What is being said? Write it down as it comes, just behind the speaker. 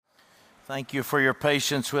Thank you for your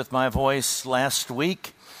patience with my voice last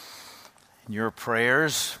week. Your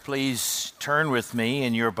prayers, please turn with me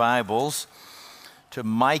in your Bibles to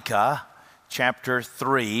Micah chapter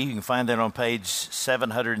 3. You can find that on page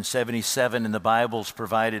 777 in the Bibles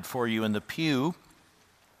provided for you in the pew.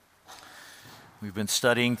 We've been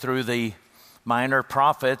studying through the minor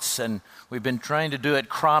prophets, and we've been trying to do it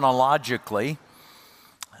chronologically.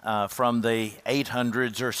 From the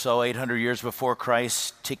 800s or so, 800 years before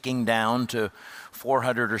Christ, ticking down to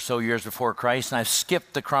 400 or so years before Christ. And I've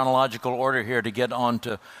skipped the chronological order here to get on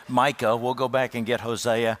to Micah. We'll go back and get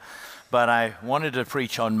Hosea. But I wanted to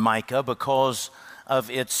preach on Micah because of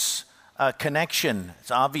its connection, its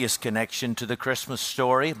obvious connection to the Christmas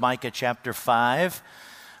story. Micah chapter 5.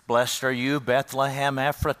 Blessed are you, Bethlehem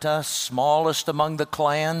Ephratah, smallest among the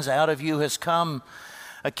clans. Out of you has come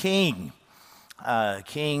a king.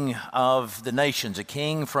 King of the nations, a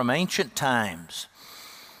king from ancient times.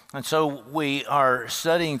 And so we are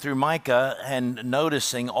studying through Micah and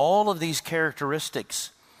noticing all of these characteristics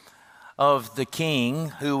of the king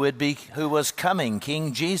who was coming,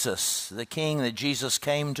 King Jesus, the king that Jesus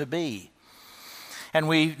came to be. And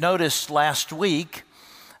we noticed last week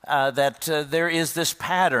that there is this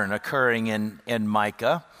pattern occurring in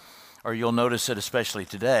Micah, or you'll notice it especially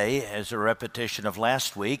today as a repetition of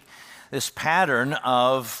last week. This pattern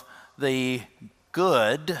of the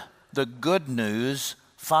good news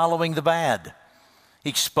following the bad. He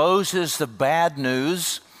exposes the bad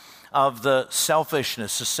news of the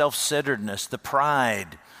selfishness, the self-centeredness, the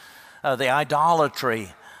pride, the idolatry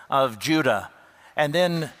of Judah, and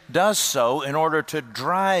then does so in order to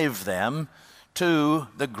drive them to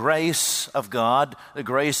the grace of God, the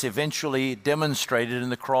grace eventually demonstrated in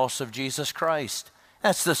the cross of Jesus Christ.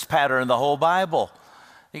 That's this pattern in the whole Bible.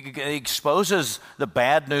 He exposes the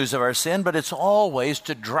bad news of our sin, but it's always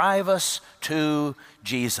to drive us to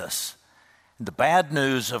Jesus. The bad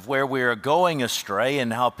news of where we are going astray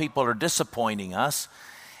and how people are disappointing us,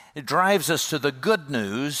 it drives us to the good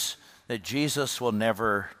news that Jesus will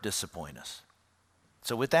never disappoint us.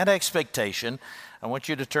 So with that expectation, I want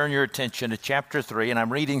you to turn your attention to chapter 3, and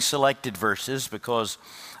I'm reading selected verses because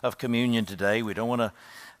of communion today. We don't want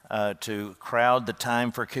to crowd the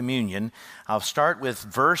time for communion. I'll start with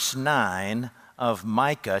verse 9 of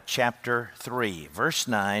Micah chapter 3. Verse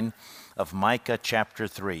 9 of Micah chapter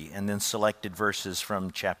 3, and then selected verses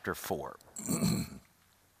from chapter 4.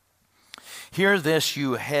 Hear this,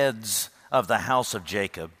 you heads of the house of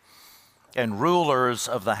Jacob, and rulers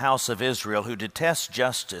of the house of Israel, who detest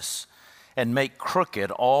justice and make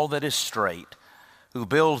crooked all that is straight, who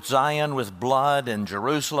build Zion with blood and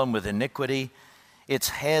Jerusalem with iniquity. Its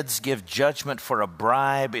heads give judgment for a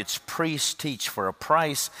bribe, its priests teach for a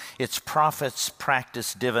price, its prophets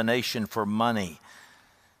practice divination for money.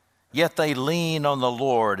 Yet they lean on the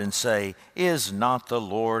Lord and say, is not the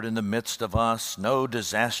Lord in the midst of us? No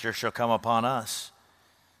disaster shall come upon us.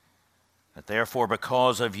 But therefore,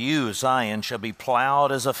 because of you, Zion shall be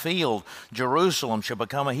plowed as a field, Jerusalem shall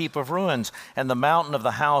become a heap of ruins, and the mountain of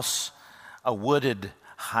the house a wooded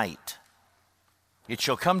height. It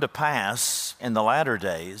shall come to pass in the latter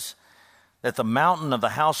days that the mountain of the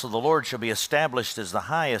house of the Lord shall be established as the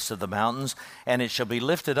highest of the mountains, and it shall be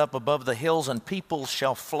lifted up above the hills, and peoples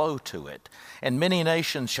shall flow to it. And many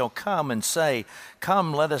nations shall come and say,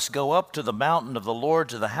 come, let us go up to the mountain of the Lord,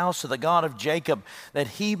 to the house of the God of Jacob, that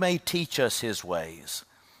he may teach us his ways,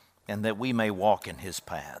 and that we may walk in his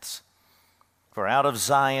paths. For out of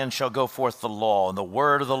Zion shall go forth the law, and the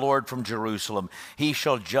word of the Lord from Jerusalem. He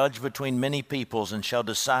shall judge between many peoples, and shall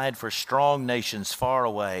decide for strong nations far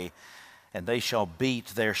away. And they shall beat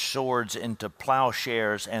their swords into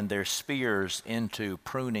plowshares, and their spears into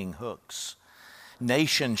pruning hooks.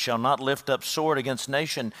 Nation shall not lift up sword against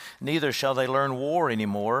nation, neither shall they learn war any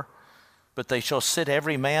more. But they shall sit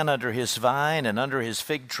every man under his vine and under his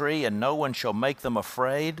fig tree, and no one shall make them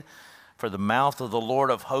afraid. For the mouth of the Lord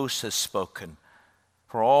of hosts has spoken.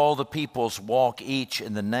 For all the peoples walk each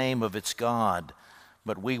in the name of its God,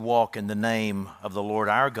 but we walk in the name of the Lord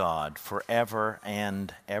our God forever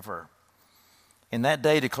and ever. In that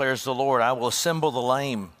day, declares the Lord, I will assemble the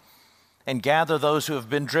lame and gather those who have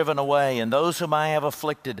been driven away, and those whom I have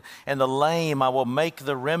afflicted, and the lame I will make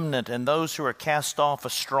the remnant, and those who are cast off a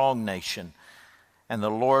strong nation. And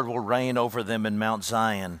the Lord will reign over them in Mount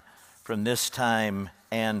Zion from this time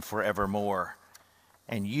and forevermore.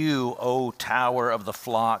 And you, O tower of the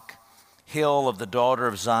flock, hill of the daughter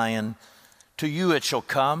of Zion, to you it shall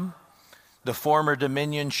come, the former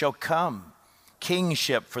dominion shall come,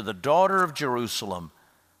 kingship for the daughter of Jerusalem.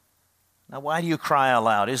 Now why do you cry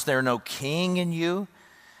aloud? Is there no king in you?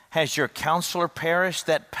 Has your counselor perished,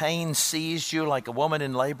 that pain seized you like a woman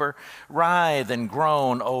in labor? Writhe and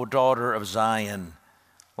groan, O daughter of Zion,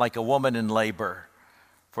 like a woman in labor.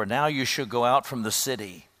 For now you shall go out from the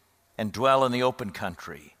city and dwell in the open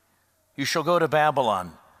country. You shall go to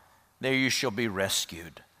Babylon. There you shall be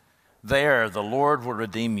rescued. There the Lord will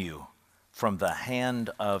redeem you from the hand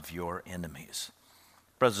of your enemies.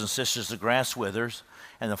 Brothers and sisters, the grass withers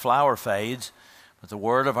and the flower fades, but the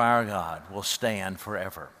word of our God will stand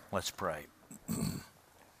forever. Let's pray.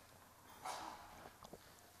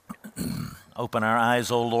 Open our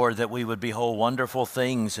eyes, O Lord, that we would behold wonderful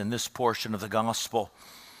things in this portion of the gospel.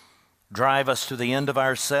 Drive us to the end of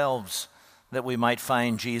ourselves, that we might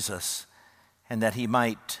find Jesus, and that he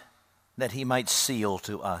might seal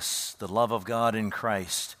to us the love of God in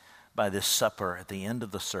Christ by this supper at the end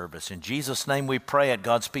of the service. In Jesus' name we pray, at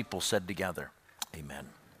God's people said together, amen.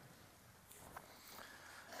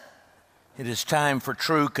 It is time for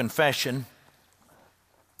true confession.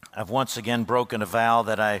 I've once again broken a vow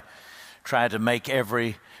that I try to make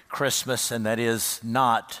every Christmas, and that is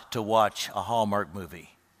not to watch a Hallmark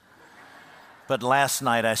movie. But last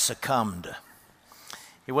night I succumbed.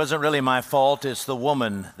 It wasn't really my fault, it's the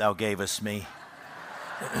woman thou gavest me.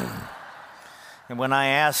 And when I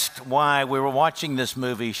asked why we were watching this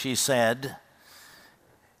movie, she said,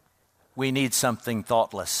 we need something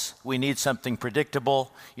thoughtless. We need something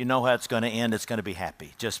predictable. You know how it's going to end. It's going to be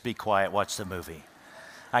happy. Just be quiet. Watch the movie.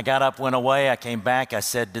 I got up, went away. I came back. I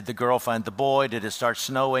said, did the girl find the boy? Did it start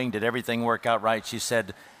snowing? Did everything work out right? She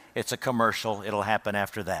said, it's a commercial. It'll happen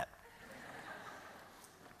after that.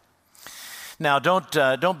 Now,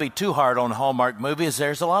 don't be too hard on Hallmark movies.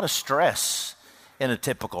 There's a lot of stress in a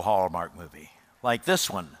typical Hallmark movie, like this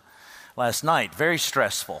one last night. Very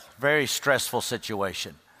stressful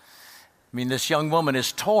situation. I mean, this young woman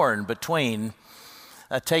is torn between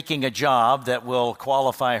taking a job that will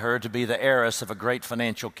qualify her to be the heiress of a great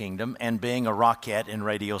financial kingdom and being a rockette in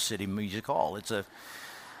Radio City Music Hall. It's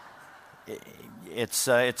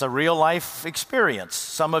a real life experience.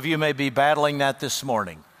 Some of you may be battling that this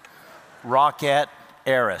morning. Rockette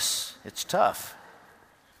heiress. It's tough.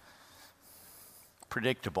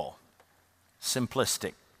 Predictable.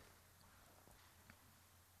 Simplistic.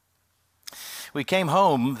 We came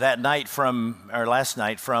home last night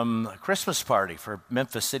from a Christmas party for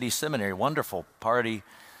Memphis City Seminary. Wonderful party.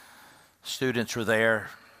 Students were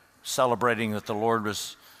there celebrating what the Lord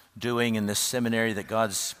was doing in this seminary that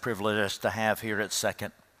God's privileged us to have here at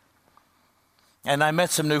Second. And I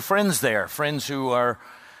met some new friends there, friends who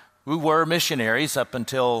were missionaries up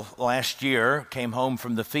until last year, came home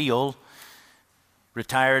from the field.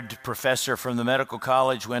 Retired professor from the medical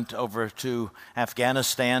college, went over to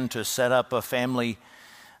Afghanistan to set up a family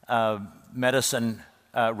medicine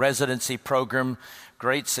residency program.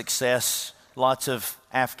 Great success. Lots of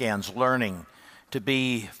Afghans learning to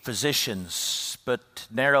be physicians, but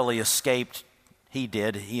narrowly escaped. He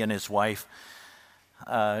and his wife,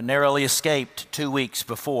 narrowly escaped 2 weeks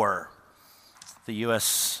before the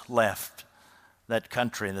U.S. left that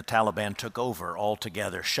country and the Taliban took over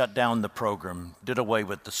altogether, shut down the program, did away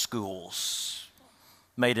with the schools,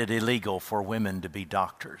 made it illegal for women to be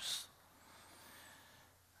doctors.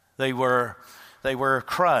 They were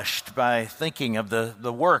crushed by thinking of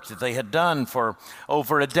the work that they had done for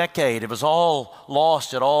over a decade. It was all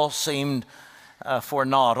lost. It all seemed for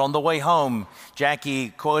naught. On the way home, Jackie,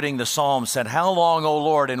 quoting the Psalm, said, "How long, O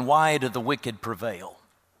Lord, and why do the wicked prevail?"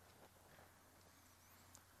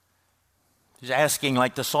 He's asking,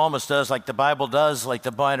 like the psalmist does, like the Bible does, like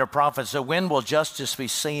the minor prophets, so when will justice be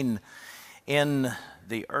seen in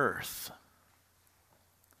the earth?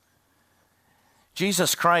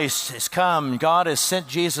 Jesus Christ has come. God has sent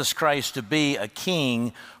Jesus Christ to be a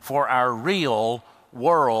king for our real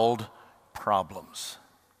world problems.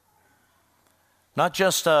 Not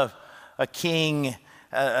just a king,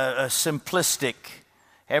 a simplistic,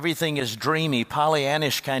 everything is dreamy,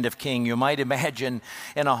 Pollyannish kind of king you might imagine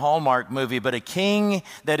in a Hallmark movie, but a king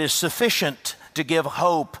that is sufficient to give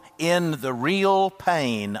hope in the real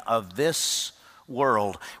pain of this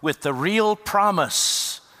world, with the real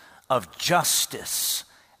promise of justice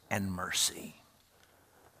and mercy.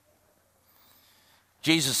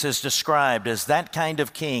 Jesus is described as that kind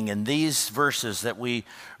of king in these verses that we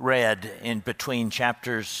read in between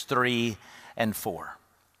chapters 3 and 4.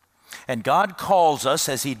 And God calls us,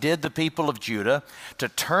 as he did the people of Judah, to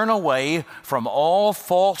turn away from all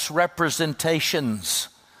false representations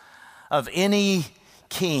of any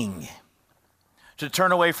king, to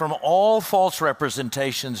turn away from all false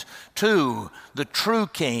representations to the true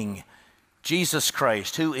King, Jesus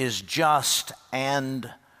Christ, who is just and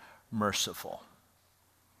merciful.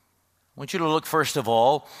 I want you to look first of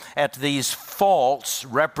all at these false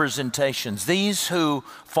representations, these who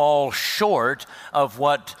fall short of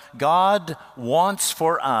what God wants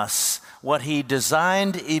for us, what He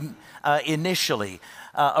designed originally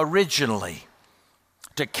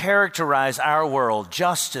to characterize our world,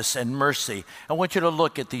 justice and mercy. I want you to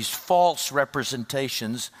look at these false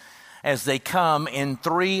representations as they come in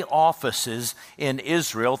three offices in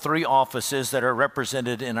Israel, three offices that are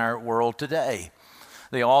represented in our world today.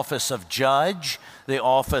 The office of judge, the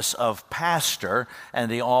office of pastor,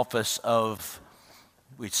 and the office of,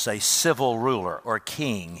 we'd say, civil ruler or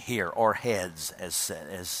king here, or heads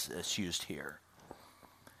as used here.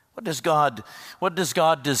 What does God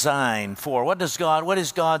design for? What is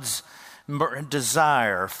God's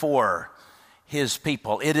desire for His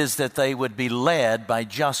people? It is that they would be led by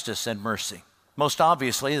justice and mercy. Most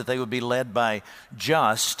obviously, that they would be led by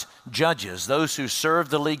just judges, those who serve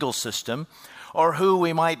the legal system, or who,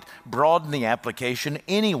 we might broaden the application,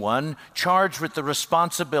 anyone charged with the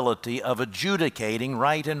responsibility of adjudicating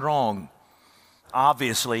right and wrong.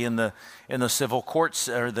 Obviously in the civil courts,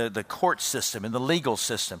 or the court system, in the legal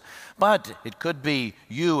system. But it could be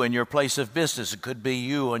you in your place of business. It could be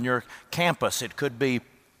you on your campus. It could be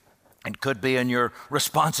in your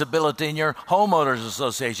responsibility in your homeowners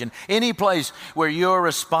association. Any place where you're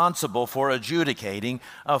responsible for adjudicating,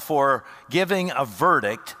 for giving a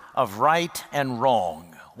verdict of right and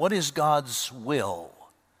wrong. What is God's will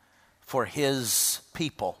for His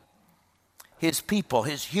people? His people,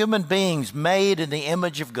 His human beings made in the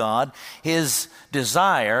image of God, His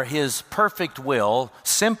desire, His perfect will,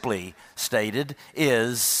 simply stated,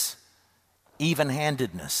 is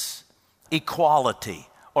even-handedness, equality,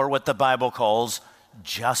 or what the Bible calls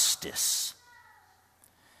justice.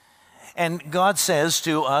 And God says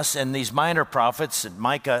to us in these minor prophets, and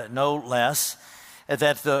Micah no less,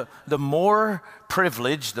 that the more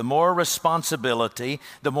privilege, the more responsibility,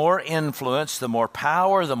 the more influence, the more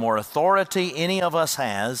power, the more authority any of us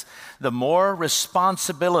has, the more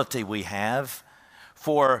responsibility we have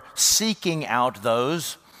for seeking out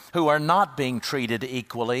those who are not being treated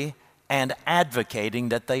equally and advocating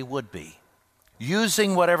that they would be.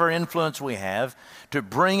 Using whatever influence we have to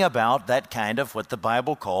bring about that kind of what the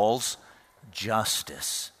Bible calls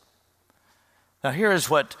justice. Now, here is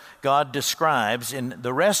what God describes in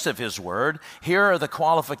the rest of His Word. Here are the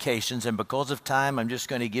qualifications, and because of time, I'm just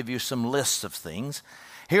going to give you some lists of things.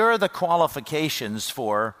 Here are the qualifications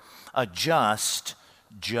for a just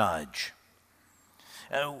judge.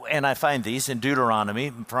 And I find these in Deuteronomy,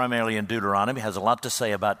 primarily in Deuteronomy. It has a lot to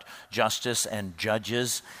say about justice and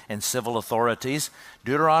judges and civil authorities.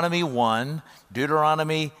 Deuteronomy 1,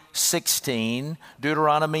 Deuteronomy 16,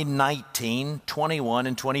 Deuteronomy 19, 21,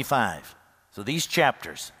 and 25. So these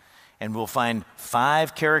chapters, and we'll find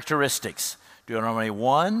 5 characteristics. Deuteronomy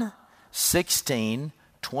 1, 16,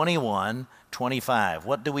 21, 25.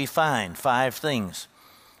 What do we find? 5 things.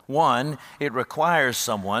 1, it requires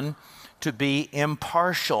someone to be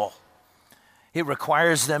impartial. It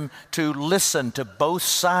requires them to listen to both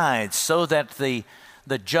sides so that the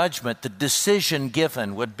judgment, the decision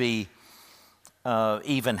given would be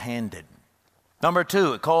even-handed. Number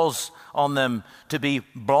 2, it calls on them to be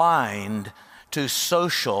blind to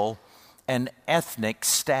social and ethnic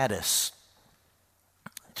status,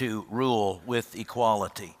 to rule with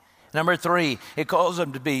equality. Number 3, it calls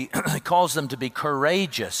them to be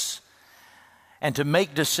courageous and to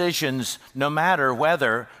make decisions no matter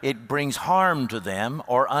whether it brings harm to them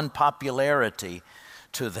or unpopularity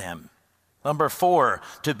to them. Number 4,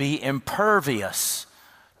 to be impervious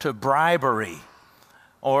to bribery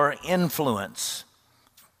or influence.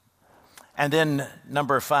 And then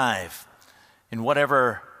number 5, in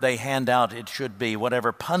whatever they hand out, it should be,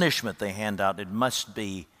 whatever punishment they hand out, it must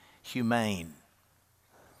be humane.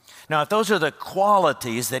 Now, if those are the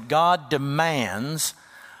qualities that God demands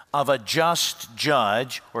of a just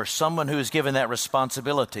judge or someone who is given that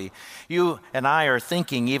responsibility, you and I are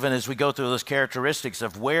thinking, even as we go through those characteristics,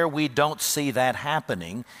 of where we don't see that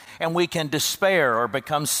happening, and we can despair or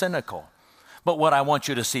become cynical. But what I want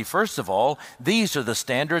you to see, first of all, these are the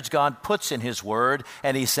standards God puts in His Word,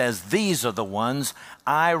 and He says, these are the ones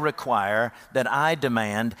I require, that I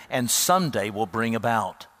demand, and someday will bring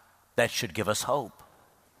about. That should give us hope.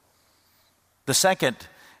 The second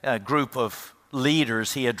group of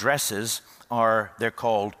leaders He addresses they're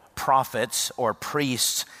called prophets or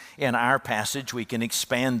priests. In our passage, we can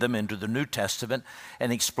expand them into the New Testament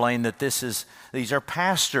and explain that these are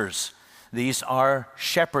pastors. These are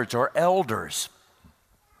shepherds or elders.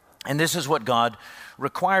 And this is what God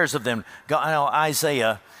requires of them.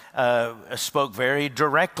 Isaiah spoke very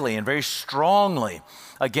directly and very strongly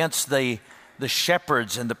against the the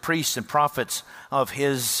shepherds and the priests and prophets of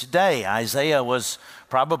his day. Isaiah was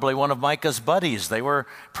probably one of Micah's buddies. They were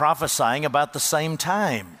prophesying about the same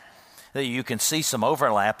time. You can see some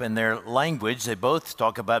overlap in their language. They both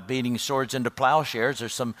talk about beating swords into plowshares.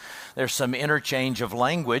 There's some interchange of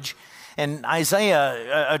language. And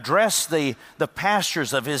Isaiah addressed the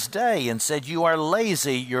pastors of his day and said, "You are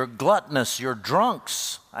lazy, you're gluttonous, you're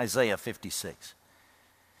drunks," Isaiah 56.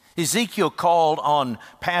 Ezekiel called on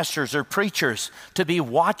pastors or preachers to be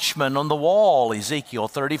watchmen on the wall, Ezekiel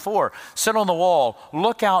 34. Sit on the wall,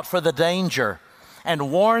 look out for the danger,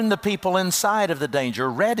 and warn the people inside of the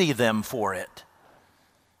danger, ready them for it.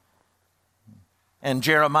 And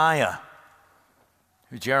Jeremiah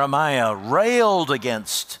railed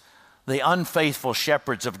against the unfaithful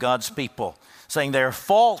shepherds of God's people, saying they're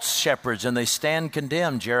false shepherds and they stand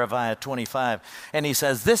condemned, Jeremiah 25. And he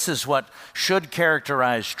says this is what should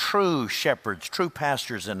characterize true shepherds, true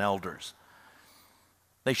pastors and elders.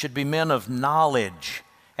 They should be men of knowledge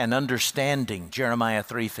and understanding, Jeremiah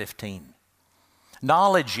 3:15.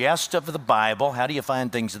 Knowledge, yes, of the Bible. How do you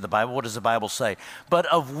find things in the Bible? What does the Bible say? But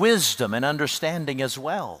of wisdom and understanding as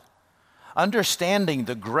well. Understanding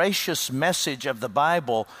the gracious message of the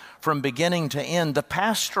Bible from beginning to end, the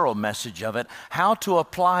pastoral message of it, how to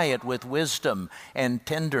apply it with wisdom and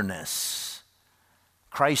tenderness,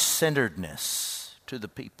 Christ-centeredness to the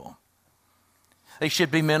people. They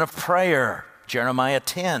should be men of prayer, Jeremiah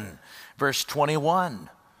 10, verse 21,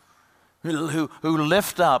 who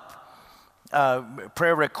lift up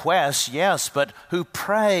prayer requests, yes, but who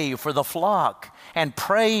pray for the flock and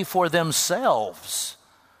pray for themselves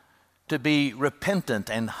to be repentant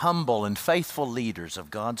and humble and faithful leaders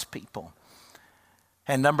of God's people.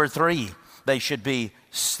 And number 3, they should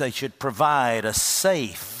provide a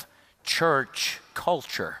safe church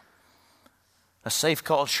culture. A safe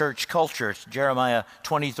church culture, Jeremiah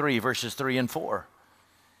 23, verses 3 and 4.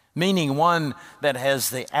 Meaning one that has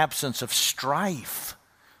the absence of strife.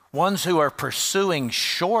 Ones who are pursuing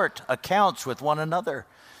short accounts with one another,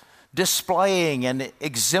 displaying and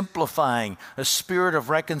exemplifying a spirit of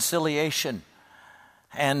reconciliation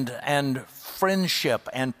and friendship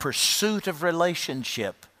and pursuit of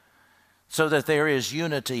relationship so that there is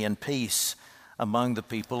unity and peace among the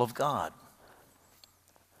people of God.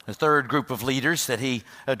 The third group of leaders that he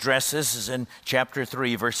addresses is in chapter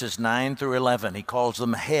 3, verses 9 through 11. He calls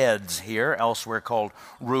them heads here, elsewhere called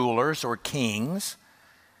rulers or kings.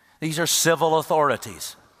 These are civil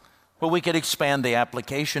authorities. Well, we could expand the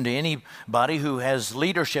application to anybody who has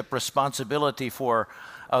leadership responsibility for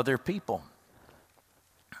other people.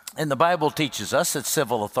 And the Bible teaches us that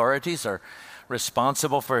civil authorities are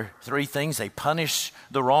responsible for 3 things. They punish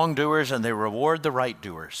the wrongdoers and they reward the right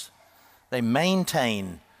doers. They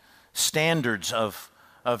maintain standards of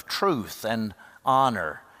truth and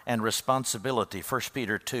honor and responsibility. 1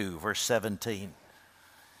 Peter 2, verse 17.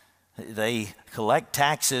 They collect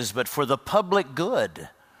taxes, but for the public good.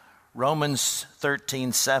 Romans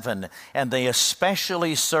 13:7, and they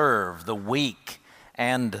especially serve the weak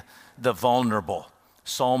and the vulnerable.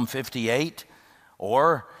 Psalm 58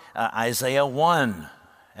 or Isaiah 1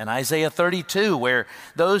 and Isaiah 32, where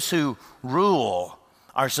those who rule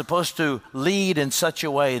are supposed to lead in such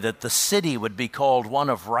a way that the city would be called one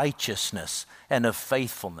of righteousness and of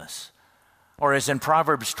faithfulness. Or as in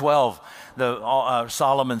Proverbs 12,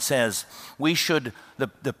 Solomon says, we should,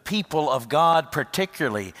 the people of God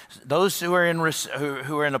particularly, those who are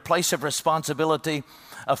in a place of responsibility,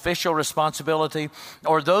 official responsibility,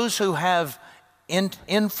 or those who have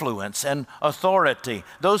influence and authority,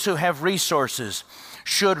 those who have resources,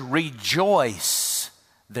 should rejoice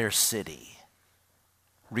their city.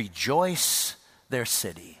 Rejoice their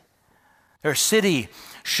city. Their city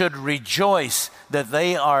should rejoice that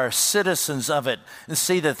they are citizens of it and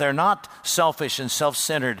see that they're not selfish and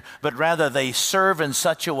self-centered, but rather they serve in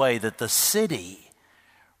such a way that the city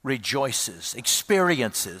rejoices,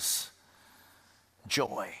 experiences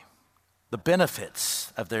joy, the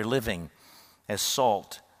benefits of their living as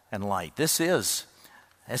salt and light. This is,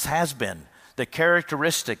 as has been, the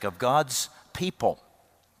characteristic of God's people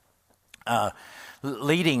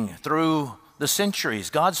leading through the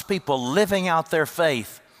centuries. God's people living out their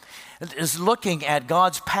faith is looking at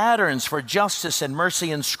God's patterns for justice and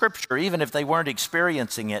mercy in Scripture, even if they weren't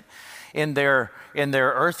experiencing it in their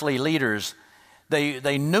earthly leaders.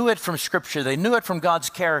 They knew it from Scripture. They knew it from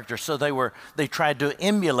God's character, so they tried to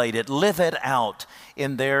emulate it, live it out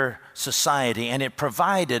in their society, and it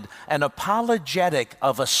provided an apologetic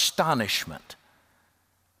of astonishment.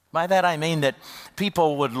 By that I mean that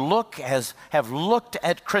people would have looked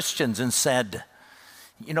at Christians and said,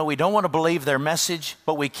 We don't want to believe their message,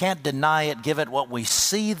 but we can't deny it given what we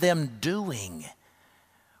see them doing.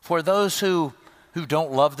 For those who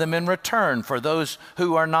don't love them in return, for those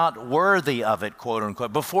who are not worthy of it, quote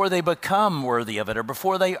unquote, before they become worthy of it or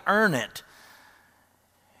before they earn it.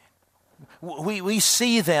 We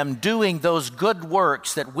see them doing those good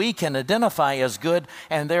works that we can identify as good,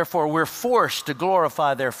 and therefore we're forced to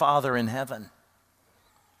glorify their Father in heaven.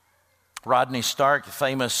 Rodney Stark, the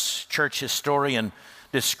famous church historian,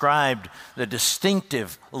 described the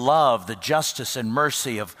distinctive love, the justice and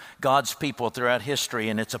mercy of God's people throughout history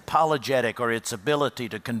and its apologetic or its ability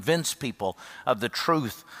to convince people of the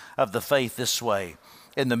truth of the faith this way.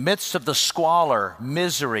 In the midst of the squalor,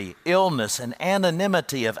 misery, illness, and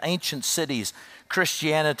anonymity of ancient cities,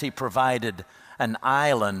 Christianity provided an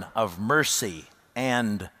island of mercy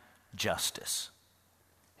and justice.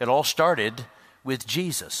 It all started with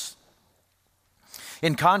Jesus.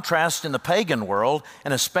 In contrast, in the pagan world,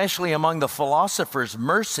 and especially among the philosophers,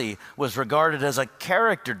 mercy was regarded as a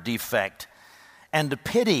character defect and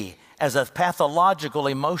pity as a pathological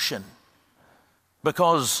emotion,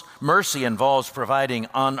 because mercy involves providing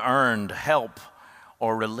unearned help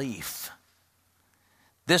or relief.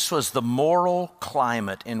 This was the moral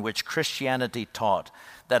climate in which Christianity taught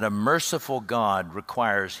that a merciful God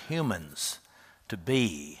requires humans to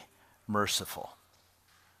be merciful.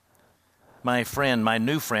 My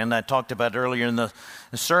new friend I talked about earlier in the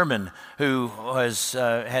sermon, who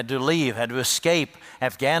had to escape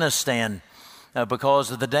Afghanistan because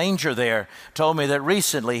of the danger there, told me that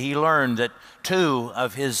recently he learned that 2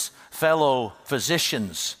 of his fellow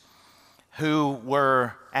physicians who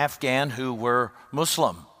were Afghan, who were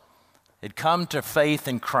Muslim, had come to faith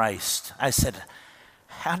in Christ. I said,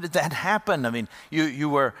 how did that happen? I mean,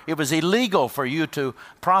 it was illegal for you to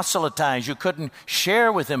proselytize. You couldn't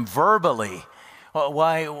share with him verbally how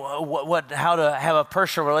to have a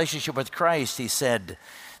personal relationship with Christ. He said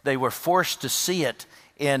they were forced to see it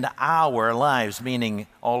in our lives, meaning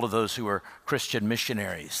all of those who were Christian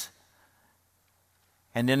missionaries.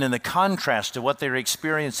 And then in the contrast to what they're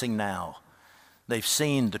experiencing now, they've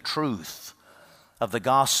seen the truth of the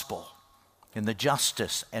gospel and the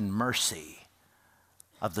justice and mercy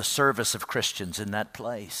of the service of Christians in that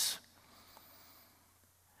place.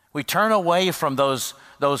 We turn away from those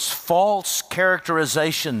false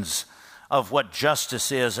characterizations of what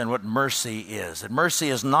justice is and what mercy is. And mercy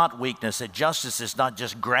is not weakness, and justice is not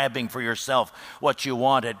just grabbing for yourself what you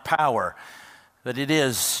want at power, but it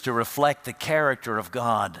is to reflect the character of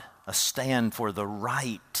God, a stand for the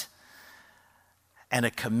right, and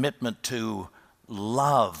a commitment to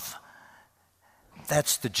love.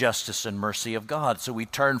 That's the justice and mercy of God. So we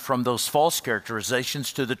turn from those false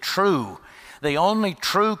characterizations to the true, the only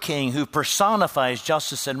true King who personifies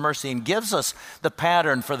justice and mercy and gives us the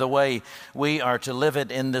pattern for the way we are to live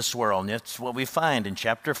it in this world. And that's what we find in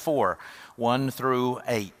chapter 4, 1 through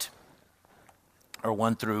 8, or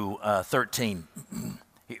 1 through 13.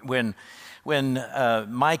 When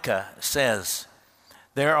Micah says,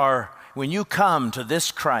 when you come to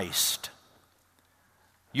this Christ,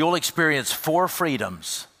 you'll experience 4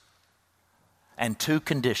 freedoms and 2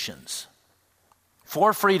 conditions.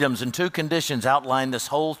 4 freedoms and 2 conditions outline this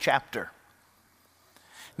whole chapter.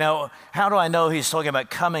 Now, how do I know he's talking about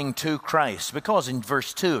coming to Christ? Because in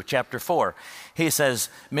verse 2 of chapter 4, he says,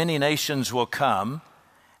 many nations will come,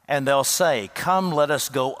 and they'll say, come, let us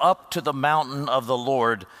go up to the mountain of the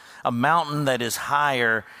Lord, a mountain that is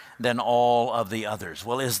higher than all of the others.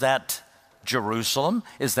 Well, is that Jerusalem?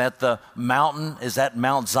 Is that the mountain? Is that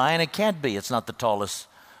Mount Zion? It can't be. It's not the tallest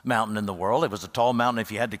mountain in the world. It was a tall mountain if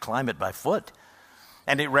you had to climb it by foot.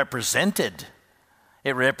 And it represented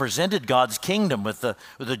God's kingdom with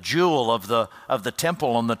the jewel of the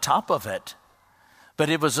temple on the top of it. But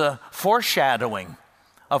it was a foreshadowing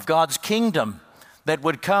of God's kingdom that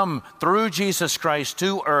would come through Jesus Christ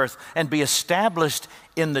to earth and be established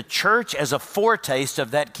in the church as a foretaste of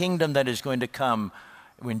that kingdom that is going to come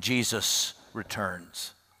when Jesus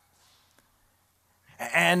returns.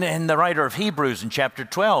 And the writer of Hebrews in chapter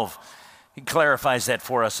 12, he clarifies that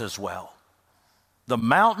for us as well. The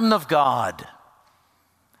mountain of God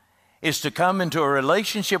is to come into a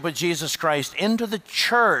relationship with Jesus Christ, into the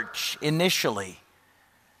church initially.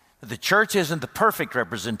 The church isn't the perfect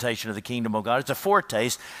representation of the kingdom of God. It's a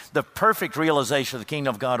foretaste. The perfect realization of the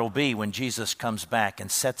kingdom of God will be when Jesus comes back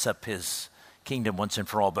and sets up his kingdom once and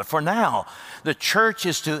for all. But for now, the church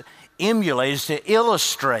is to emulate, is to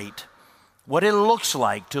illustrate what it looks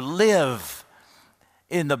like to live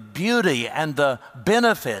in the beauty and the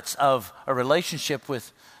benefits of a relationship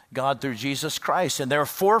with God through Jesus Christ. And there are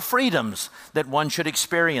 4 freedoms that one should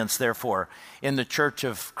experience, therefore, in the church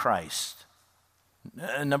of Christ.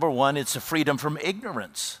 Number one, it's a freedom from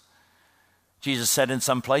ignorance. Jesus said in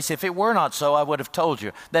some place, if it were not so, I would have told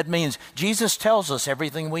you. That means Jesus tells us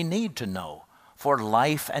everything we need to know for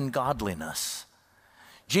life and godliness.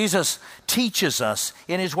 Jesus teaches us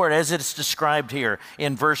in his word, as it's described here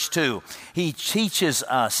in verse 2. He teaches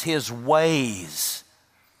us his ways,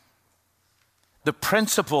 the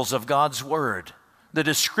principles of God's word, the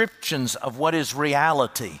descriptions of what is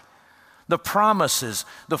reality, the promises,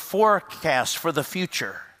 the forecast for the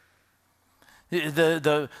future,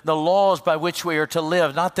 the laws by which we are to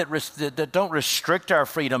live, not that don't restrict our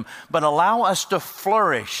freedom, but allow us to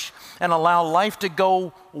flourish and allow life to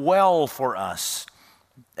go well for us.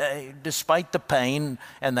 Despite the pain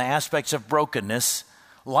and the aspects of brokenness,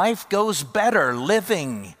 life goes better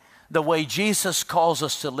living the way Jesus calls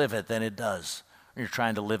us to live it than it does when you're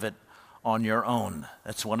trying to live it on your own.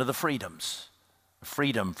 That's one of the freedoms,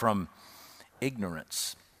 freedom from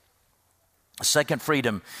ignorance. The second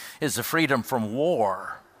freedom is the freedom from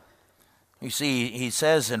war. You see, he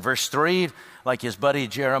says in verse 3, like his buddy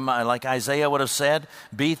Jeremiah, like Isaiah would have said,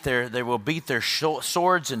 they will beat their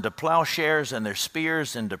swords into plowshares and their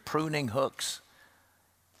spears into pruning hooks.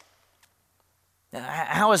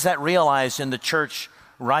 How is that realized in the church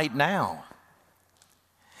right now?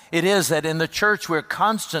 It is that in the church we're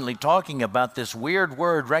constantly talking about this weird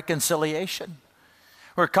word, reconciliation.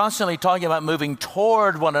 We're constantly talking about moving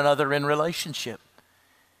toward one another in relationship,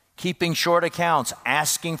 keeping short accounts,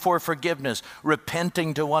 asking for forgiveness,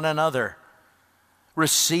 repenting to one another,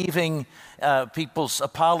 receiving people's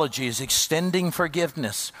apologies, extending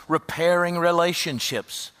forgiveness, repairing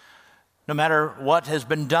relationships, no matter what has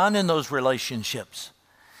been done in those relationships.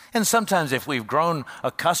 And sometimes if we've grown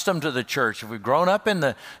accustomed to the church, if we've grown up in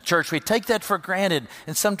the church, we take that for granted.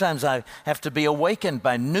 And sometimes I have to be awakened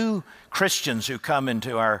by new Christians who come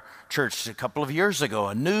into our church. A couple of years ago,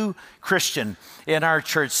 a new Christian in our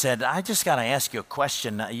church said, I just got to ask you a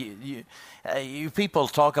question. You people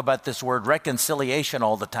talk about this word reconciliation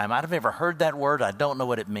all the time. I've never heard that word. I don't know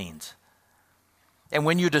what it means. And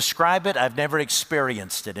when you describe it, I've never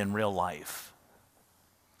experienced it in real life.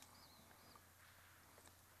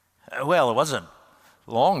 Well, it wasn't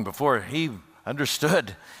long before he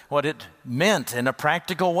understood what it meant in a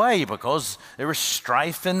practical way, because there was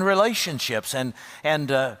strife in relationships. And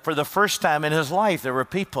for the first time in his life, there were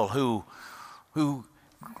people who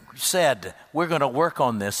said, we're going to work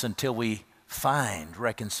on this until we find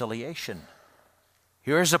reconciliation.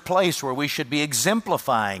 Here's a place where we should be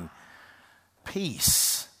exemplifying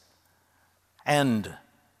peace and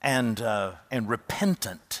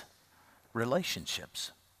repentant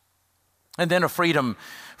relationships. And then a freedom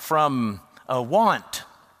from a want.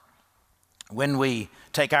 When we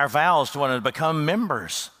take our vows to want to become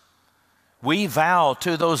members, we vow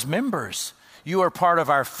to those members, you are part of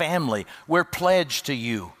our family. We're pledged to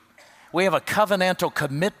you. We have a covenantal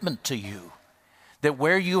commitment to you that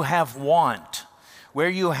where you have want, where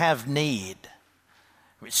you have need,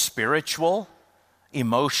 spiritual,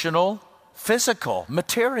 emotional, physical,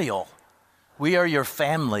 material, we are your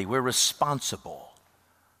family. We're responsible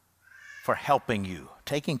for helping you,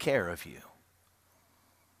 taking care of you.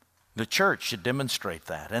 The church should demonstrate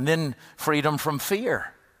that. And then freedom from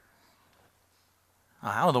fear.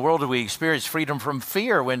 How in the world do we experience freedom from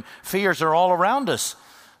fear when fears are all around us?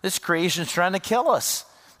 This creation's trying to kill us.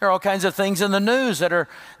 There are all kinds of things in the news that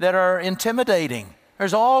are intimidating.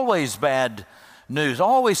 There's always bad news,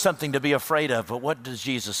 always something to be afraid of. But what does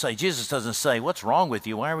Jesus say? Jesus doesn't say, what's wrong with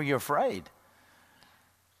you? Why were you afraid?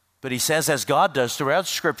 But he says, as God does throughout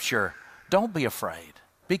Scripture, don't be afraid.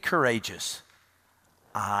 Be courageous.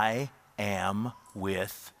 I am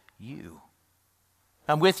with you.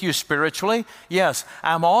 I'm with you spiritually. Yes,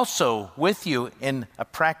 I'm also with you in a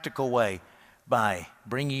practical way by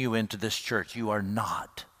bringing you into this church. You are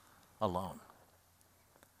not alone.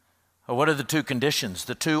 Well, what are the two conditions?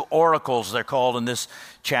 The two oracles, they're called in this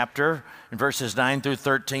chapter. In verses 9 through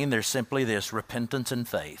 13, they're simply this: repentance and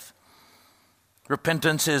faith.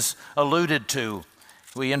 Repentance is alluded to.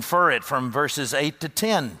 We infer it from verses 8 to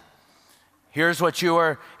 10. Here is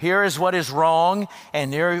what is wrong,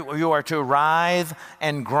 and here you are to writhe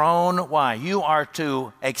and groan. Why? You are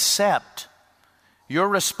to accept your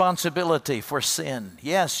responsibility for sin.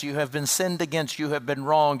 Yes, you have been sinned against, you have been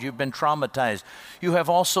wronged, you've been traumatized. You have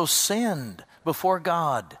also sinned before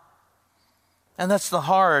God. And that's the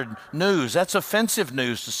hard news. That's offensive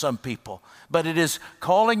news to some people. But it is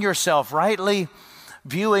calling yourself rightly,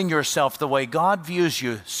 viewing yourself the way God views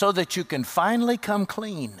you, so that you can finally come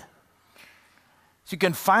clean. So you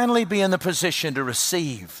can finally be in the position to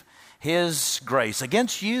receive His grace.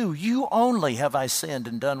 Against you only have I sinned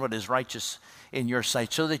and done what is righteous in your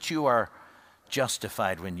sight, so that you are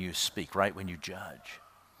justified when you speak, right when you judge.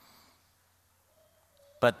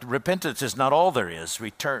 But repentance is not all there is.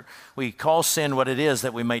 We call sin what it is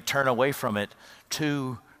that we may turn away from it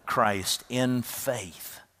to Christ in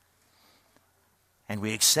faith. And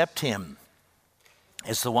we accept him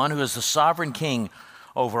as the one who is the sovereign king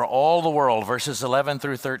over all the world, verses 11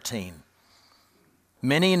 through 13.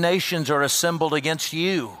 Many nations are assembled against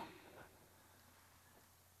you,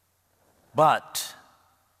 but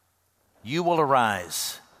you will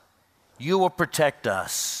arise. You will protect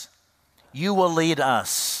us. You will lead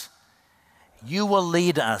us. You will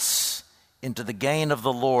lead us into the gain of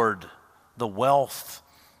the Lord, the wealth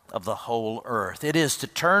of the whole earth. It is to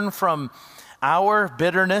turn from our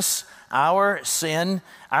bitterness, our sin,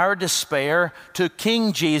 our despair to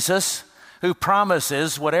King Jesus, who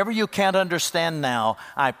promises, whatever you can't understand now,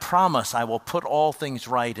 I promise I will put all things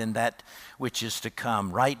right in that which is to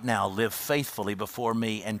come. Right now, live faithfully before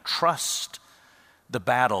me and trust the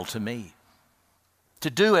battle to me. To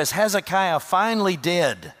do as Hezekiah finally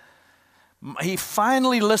did. He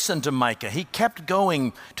finally listened to Micah. He kept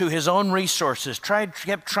going to his own resources,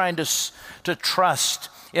 kept trying to trust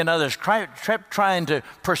in others, kept trying to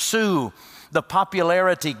pursue the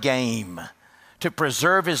popularity game to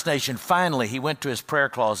preserve his nation. Finally, he went to his prayer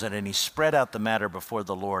closet and he spread out the matter before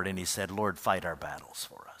the Lord and he said, Lord, fight our battles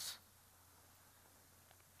for us.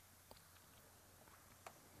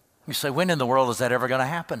 You say, when in the world is that ever going to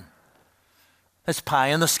happen? It's pie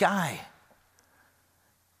in the sky.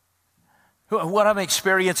 What I'm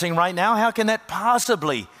experiencing right now, how can that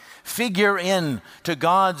possibly figure in to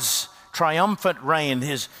God's triumphant reign,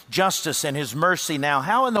 his justice and his mercy now?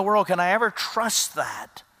 How in the world can I ever trust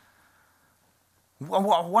that?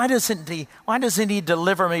 Why doesn't he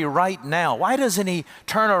deliver me right now? Why doesn't he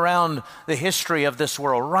turn around the history of this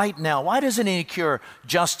world right now? Why doesn't he cure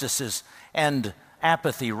justices and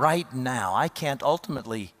apathy right now? I can't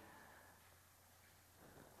ultimately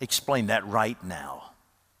explain that right now.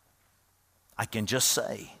 I can just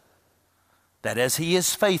say that as he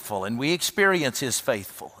is faithful and we experience his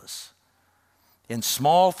faithfulness, in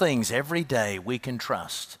small things every day we can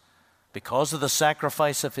trust, because of the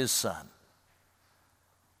sacrifice of his Son,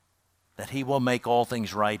 that he will make all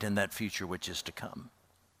things right in that future which is to come.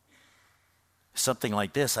 Something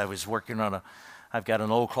like this, I've got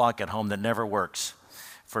an old clock at home that never works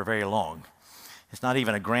for very long. It's not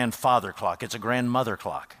even a grandfather clock, it's a grandmother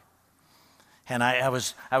clock. And I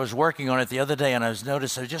was working on it the other day, and I was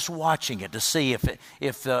just watching it to see if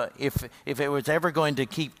it was ever going to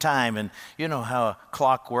keep time. And you know how a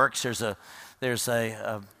clock works. There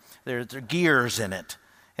are gears in it,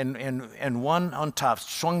 and one on top,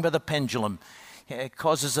 swung by the pendulum, it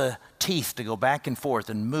causes a teeth to go back and forth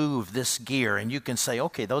and move this gear. And you can say,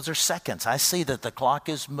 okay, those are seconds. I see that the clock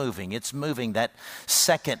is moving. It's moving that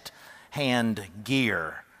second hand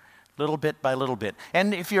gear, little bit by little bit.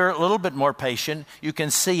 And if you're a little bit more patient, you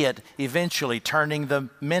can see it eventually turning the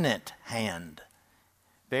minute hand.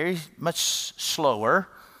 Very much slower,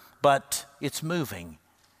 but it's moving.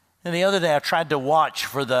 And the other day I tried to watch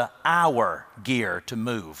for the hour gear to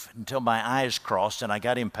move until my eyes crossed and I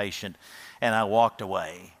got impatient and I walked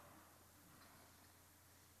away.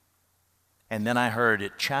 And then I heard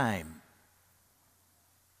it chime.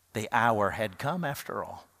 The hour had come after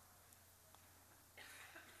all.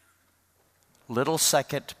 Little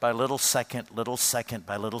second by little second, little second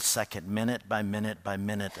by little second, minute by minute by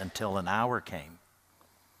minute, until an hour came.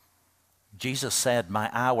 Jesus said, my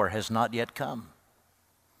hour has not yet come.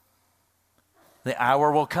 The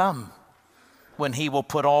hour will come when he will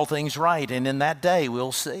put all things right, and in that day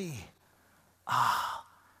we'll see.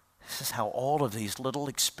 This is how all of these little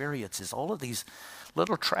experiences, all of these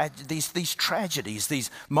little these tragedies, these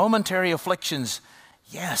momentary afflictions,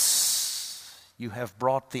 yes, you have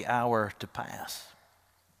brought the hour to pass.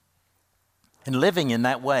 And living in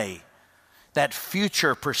that way, that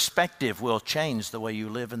future perspective will change the way you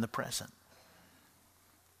live in the present.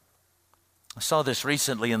 I saw this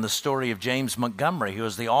recently in the story of James Montgomery, who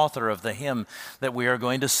is the author of the hymn that we are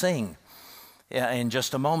going to sing in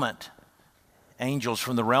just a moment, Angels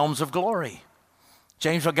from the Realms of Glory.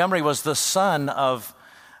 James Montgomery was the son of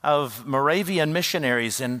Moravian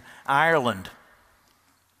missionaries in Ireland.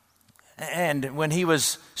 And when he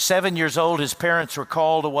was 7 years old, his parents were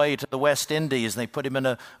called away to the West Indies. They put him in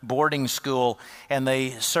a boarding school, and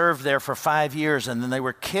they served there for 5 years, and then they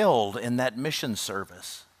were killed in that mission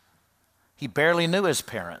service. He barely knew his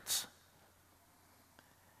parents.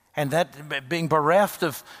 And that, being bereft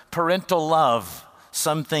of parental love,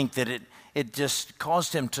 some think that it just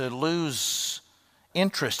caused him to lose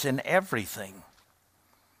interest in everything.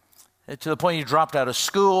 to the point he dropped out of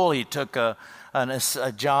school. He took a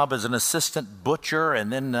job as an assistant butcher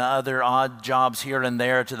and then other odd jobs here and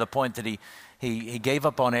there, to the point that he gave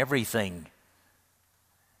up on everything.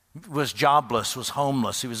 Was jobless, was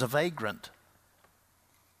homeless. He was a vagrant.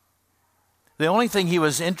 The only thing he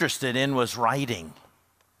was interested in was writing.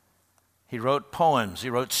 He wrote poems, he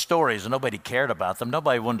wrote stories, and nobody cared about them.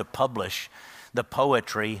 Nobody wanted to publish the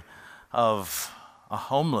poetry of a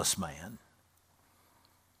homeless man.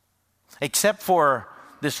 Except for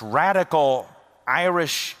this radical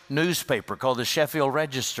Irish newspaper called the Sheffield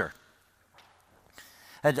Register.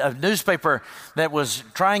 A newspaper that was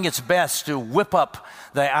trying its best to whip up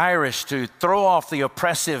the Irish, to throw off the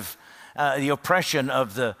oppression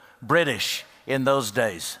of the British in those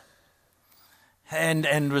days.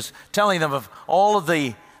 And was telling them of all of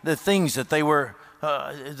the things that they were,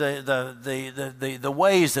 the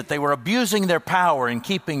ways that they were abusing their power in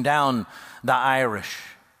keeping down the Irish.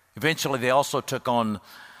 Eventually, they also took on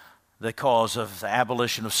the cause of the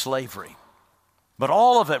abolition of slavery. But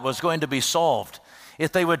all of it was going to be solved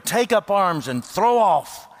if they would take up arms and throw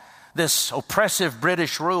off this oppressive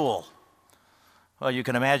British rule. Well, you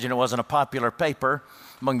can imagine it wasn't a popular paper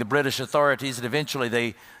among the British authorities, and eventually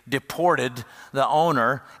they deported the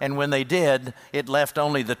owner, and when they did, it left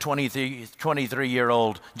only the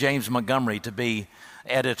 23-year-old James Montgomery to be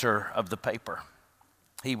editor of the paper.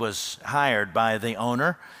 He was hired by the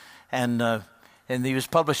owner, and he was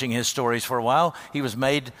publishing his stories for a while. He was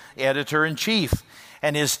made editor-in-chief,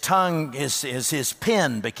 and his tongue, his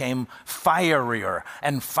pen became fierier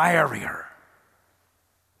and fierier.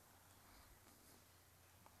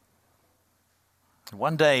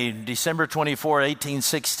 One day, December 24,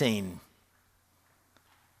 1816,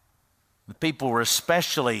 the people were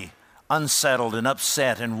especially unsettled and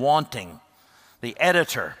upset and wanting. The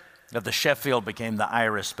editor of the Sheffield became the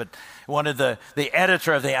Iris, but wanted the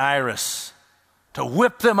editor of the Iris to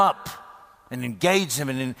whip them up and engage them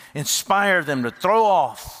and inspire them to throw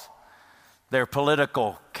off their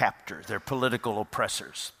political captors, their political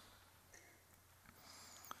oppressors.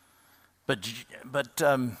 But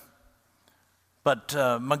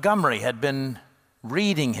Montgomery had been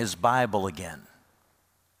reading his Bible again.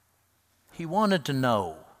 He wanted to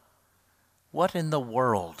know what in the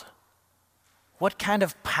world, what kind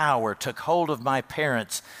of power took hold of my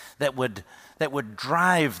parents that would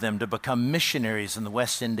drive them to become missionaries in the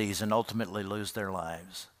West Indies and ultimately lose their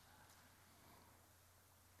lives.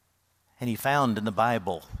 And he found in the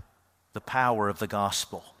Bible the power of the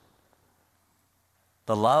gospel,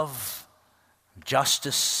 the love,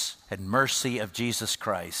 justice, and mercy of Jesus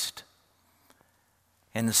Christ.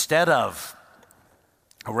 And instead of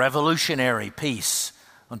a revolutionary peace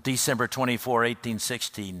on December 24,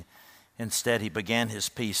 1816, instead he began his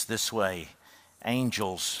peace this way: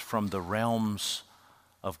 angels from the realms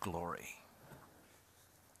of glory.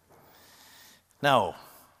 No,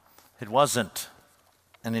 it wasn't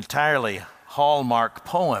an entirely hallmark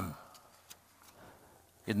poem.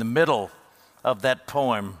 In the middle of that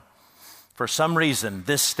poem, for some reason,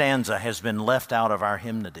 this stanza has been left out of our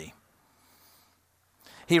hymnody.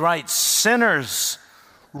 He writes, "Sinners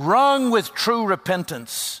wrung with true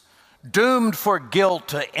repentance, doomed for guilt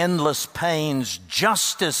to endless pains,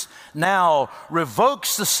 justice now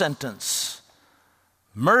revokes the sentence.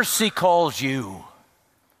 Mercy calls you,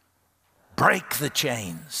 break the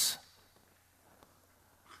chains."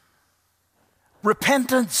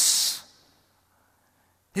 Repentance.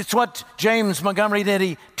 It's what James Montgomery did.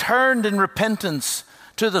 He turned in repentance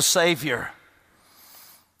to the Savior.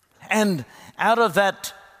 And out of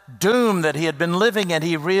that doom that he had been living in,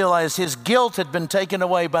 he realized his guilt had been taken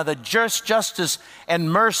away by the justice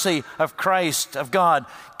and mercy of Christ, of God,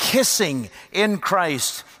 kissing in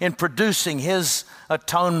Christ in producing his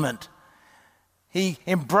atonement. He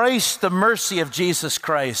embraced the mercy of Jesus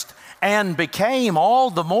Christ and became all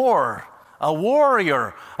the more a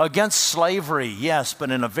warrior against slavery, yes, but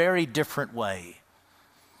in a very different way.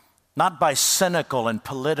 Not by cynical and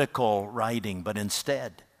political writing, but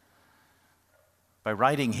instead by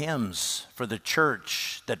writing hymns for the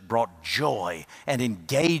church that brought joy and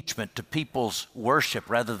engagement to people's worship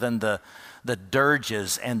rather than the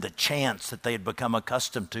dirges and the chants that they had become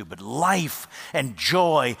accustomed to, but life and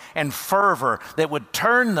joy and fervor that would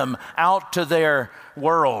turn them out to their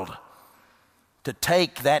world, to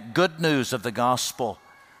take that good news of the gospel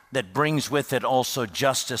that brings with it also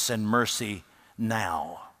justice and mercy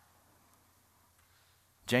now.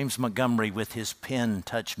 James Montgomery, with his pen,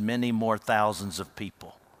 touched many more thousands of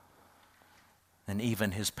people than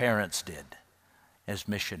even his parents did as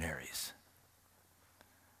missionaries.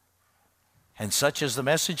 And such is the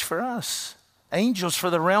message for us. Angels for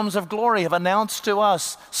the realms of glory have announced to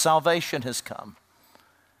us salvation has come.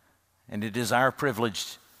 And it is our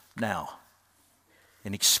privilege now,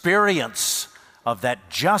 in experience of that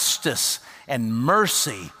justice and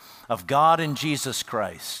mercy of God in Jesus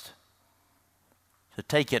Christ, to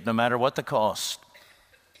take it no matter what the cost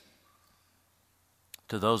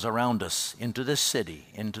to those around us, into this city,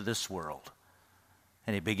 into this world.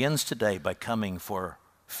 And it begins today by coming for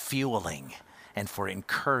fueling and for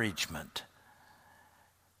encouragement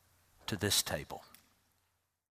to this table.